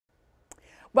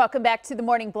Welcome back to the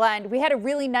Morning Blend. We had a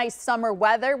really nice summer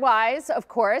weather-wise, of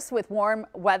course, with warm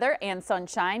weather and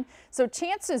sunshine. So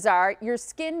chances are your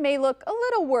skin may look a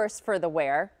little worse for the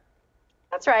wear.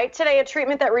 That's right. Today, a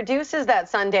treatment that reduces that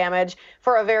sun damage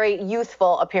for a very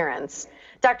youthful appearance.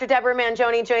 Dr. Deborah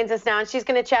Manjoney joins us now, and she's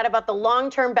going to chat about the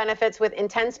long-term benefits with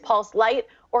intense pulse light,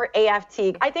 or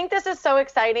AFT. I think this is so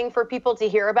exciting for people to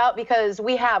hear about because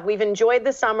we've enjoyed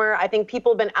the summer. I think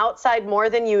people have been outside more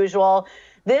than usual.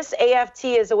 This AFT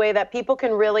is a way that people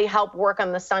can really help work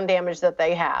on the sun damage that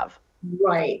they have.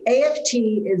 Right. AFT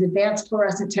is advanced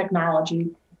fluorescent technology.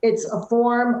 It's a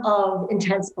form of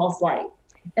intense pulse light.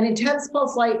 And intense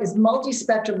pulse light is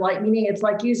multi-spectrum light, meaning it's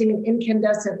like using an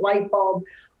incandescent light bulb,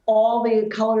 all the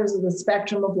colors of the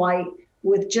spectrum of light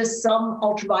with just some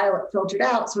ultraviolet filtered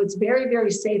out. So it's very,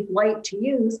 very safe light to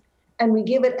use. And we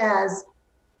give it as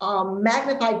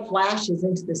magnified flashes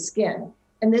into the skin.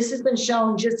 And this has been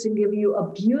shown just to give you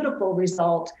a beautiful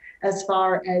result as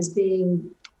far as being,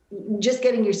 just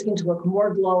getting your skin to look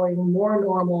more glowing, more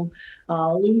normal,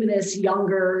 luminous,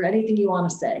 younger, anything you want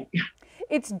to say.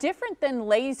 It's different than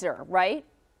laser, right?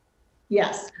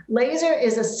 Yes. Laser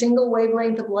is a single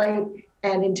wavelength of light,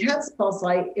 and intense pulse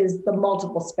light is the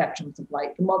multiple spectrums of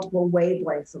light, the multiple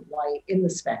wavelengths of light in the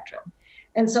spectrum.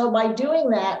 And so by doing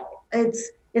that,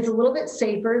 it's a little bit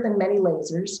safer than many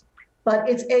lasers, but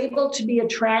it's able to be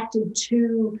attracted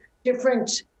to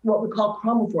different, what we call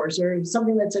chromophores, or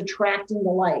something that's attracting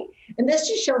the light. And this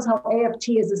just shows how AFT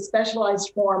is a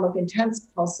specialized form of intense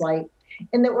pulse light,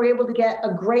 and that we're able to get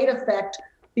a great effect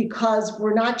because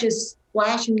we're not just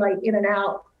flashing light in and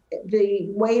out. The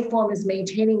waveform is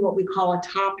maintaining what we call a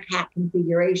top hat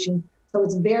configuration. So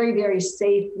it's a very, very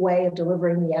safe way of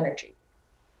delivering the energy.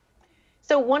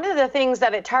 So one of the things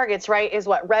that it targets, right, is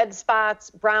what, red spots,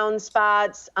 brown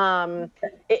spots.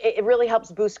 It really helps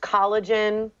boost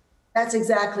collagen. That's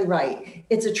exactly right.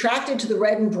 It's attracted to the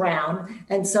red and brown.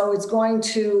 And so it's going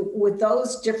to, with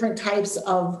those different types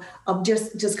of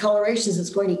discolorations, it's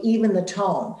going to even the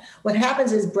tone. What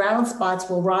happens is brown spots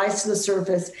will rise to the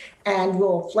surface and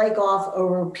will flake off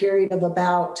over a period of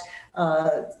about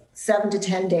 7 to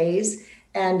 10 days.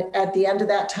 And at the end of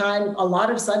that time, a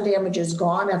lot of sun damage is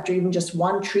gone after even just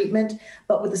one treatment.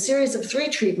 But with a series of 3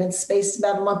 treatments spaced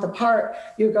about a month apart,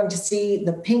 you're going to see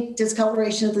the pink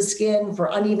discoloration of the skin for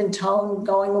uneven tone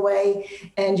going away.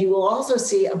 And you will also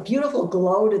see a beautiful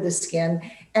glow to the skin.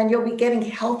 And you'll be getting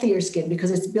healthier skin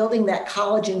because it's building that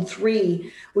collagen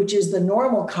 3, which is the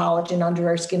normal collagen under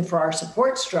our skin for our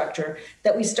support structure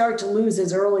that we start to lose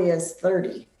as early as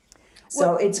 30.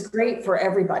 So it's great for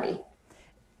everybody.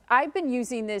 I've been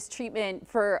using this treatment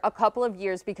for a couple of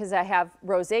years because I have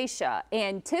rosacea,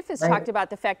 and Tiff has talked about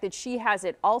the fact that she has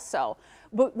it also.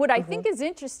 But what I think is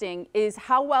interesting is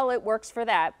how well it works for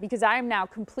that, because I am now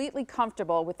completely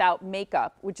comfortable without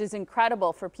makeup, which is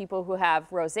incredible for people who have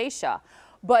rosacea.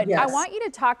 But I want you to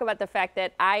talk about the fact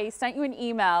that I sent you an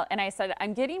email and I said,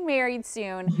 I'm getting married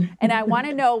soon and I want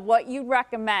to know what you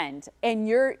recommend. And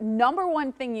your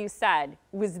 #1 thing you said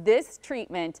was this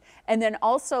treatment, and then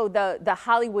also the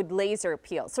Hollywood laser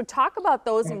peel. So talk about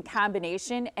those in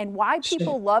combination and why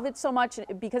people love it so much,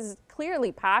 because it's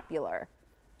clearly popular.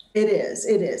 It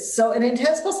is. So an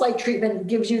intense pulse light treatment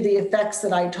gives you the effects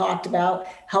that I talked about,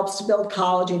 helps to build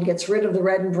collagen, gets rid of the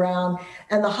red and brown.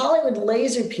 And the Hollywood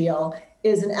laser peel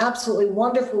is an absolutely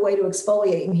wonderful way to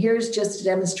exfoliate. And here's just a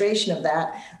demonstration of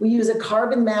that. We use a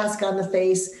carbon mask on the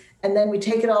face, and then we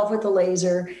take it off with the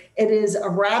laser. It is a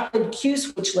rapid Q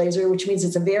switch laser, which means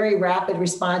it's a very rapid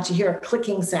response. You hear a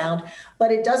clicking sound,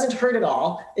 but it doesn't hurt at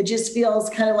all. It just feels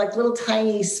kind of like little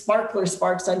tiny sparkler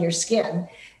sparks on your skin.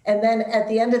 And then at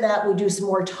the end of that, we do some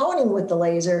more toning with the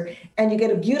laser, and you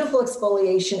get a beautiful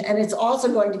exfoliation. And it's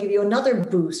also going to give you another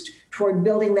boost toward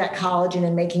building that collagen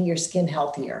and making your skin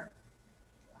healthier.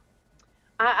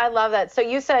 I love that. So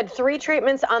you said 3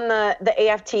 treatments on the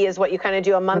AFT is what you kind of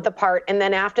do a month apart. And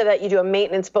then after that, you do a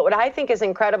maintenance. But what I think is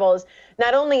incredible is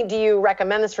not only do you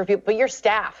recommend this for people, but your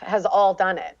staff has all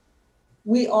done it.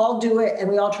 We all do it,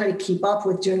 and we all try to keep up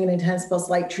with doing an intense pulse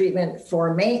light treatment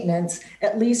for maintenance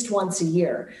at least once a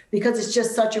year, because it's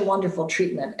just such a wonderful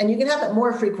treatment. And you can have it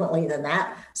more frequently than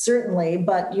that, certainly,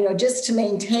 but just to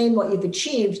maintain what you've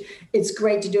achieved, it's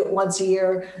great to do it once a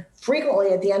year, frequently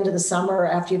at the end of the summer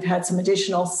after you've had some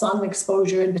additional sun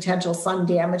exposure and potential sun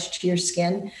damage to your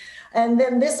skin. And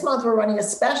then this month we're running a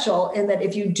special in that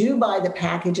if you do buy the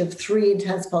package of 3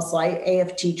 intense pulse light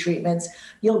AFT treatments,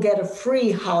 you'll get a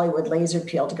free Hollywood laser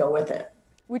peel to go with it.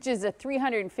 Which is a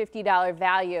 $350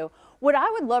 value. What I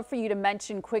would love for you to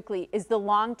mention quickly is the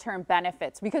long-term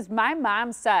benefits, because my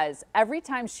mom says every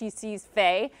time she sees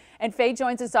Faye, and Faye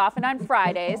joins us often on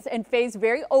Fridays, and Faye's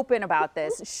very open about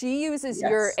this. She uses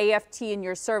your AFT and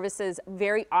your services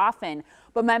very often,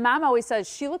 but my mom always says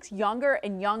she looks younger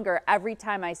and younger every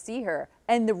time I see her.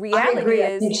 And the reality I agree.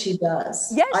 is, I think she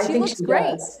does. Yes, she looks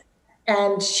great.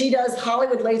 And she does.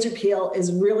 Hollywood laser peel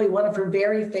is really one of her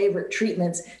very favorite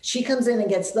treatments. She comes in and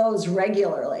gets those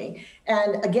regularly.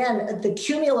 And again, the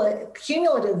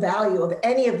cumulative value of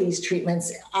any of these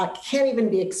treatments can't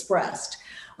even be expressed.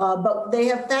 But they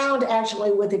have found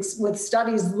actually with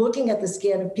studies looking at the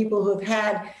skin of people who have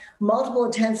had multiple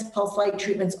intense pulse light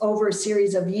treatments over a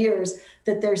series of years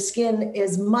that their skin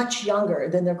is much younger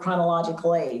than their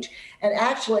chronological age. And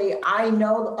actually, I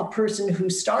know a person who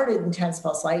started intense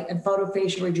pulse light and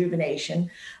photofacial rejuvenation,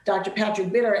 Dr.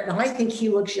 Patrick Bitter, and I think he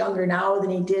looks younger now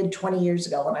than he did 20 years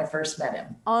ago when I first met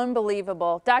him.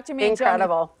 Unbelievable. Dr. Manjoney,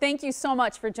 incredible. Thank you so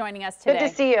much for joining us today. Good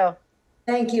to see you.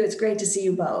 Thank you. It's great to see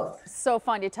you both. So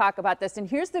fun to talk about this. And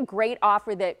here's the great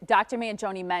offer that Dr.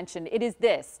 Manjoney mentioned. It is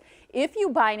this. If you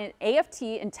buy an AFT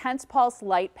Intense Pulse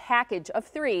Light package of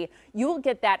 3, you will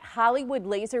get that Hollywood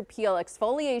laser peel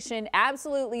exfoliation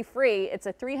absolutely free. It's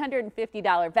a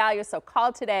 $350 value, so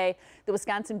call today. The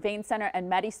Wisconsin Vein Center and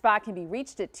MediSpa can be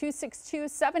reached at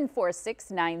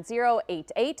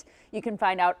 262-746-9088. You can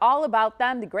find out all about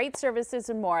them, the great services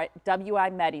and more at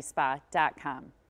wimedispa.com.